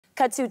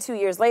cut to 2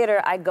 years later,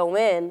 I go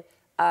in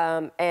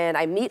and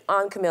I meet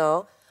Aunt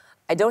Camille.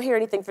 I don't hear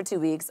anything for 2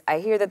 weeks. I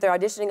hear that they're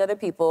auditioning other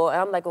people, and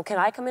I'm like, well, can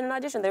I come in and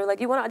audition? They were like,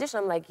 you want to audition?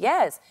 I'm like,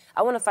 yes,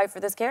 I want to fight for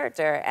this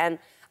character. And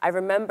I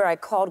remember I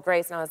called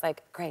Grace, and I was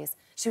like, Grace.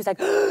 She was like,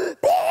 bitch,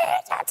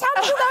 tell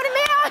me you go to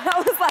Meagan.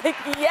 I was like,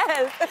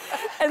 yes.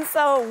 And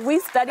so we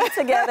studied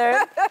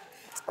together.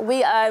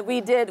 We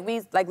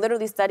like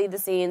literally studied the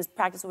scenes,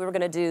 practiced what we were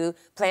gonna do,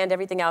 planned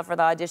everything out for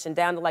the audition,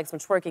 down to like some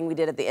twerking we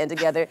did at the end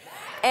together.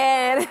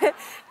 And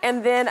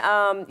then,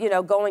 you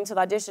know, going to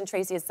the audition,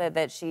 Tracy had said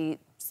that she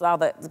saw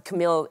that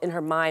Camille in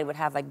her mind would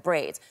have like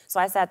braids. So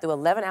I sat through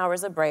 11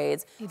 hours of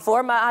braids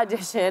for my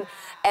audition.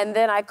 And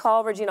then I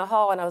called Regina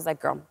Hall and I was like,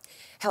 girl,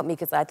 help me,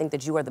 because I think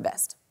that you are the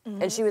best.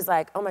 And she was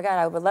like, oh my God,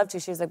 I would love to.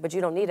 She was like, but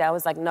you don't need it. I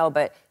was like, no,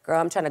 but girl,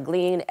 I'm trying to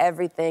glean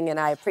everything, and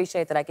I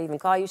appreciate that I could even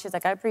call you. She's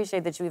like, I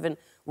appreciate that you even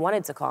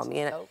wanted to call me.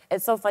 And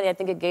it's so funny, I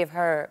think it gave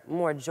her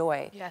more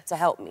joy to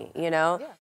help me, you know? Yeah.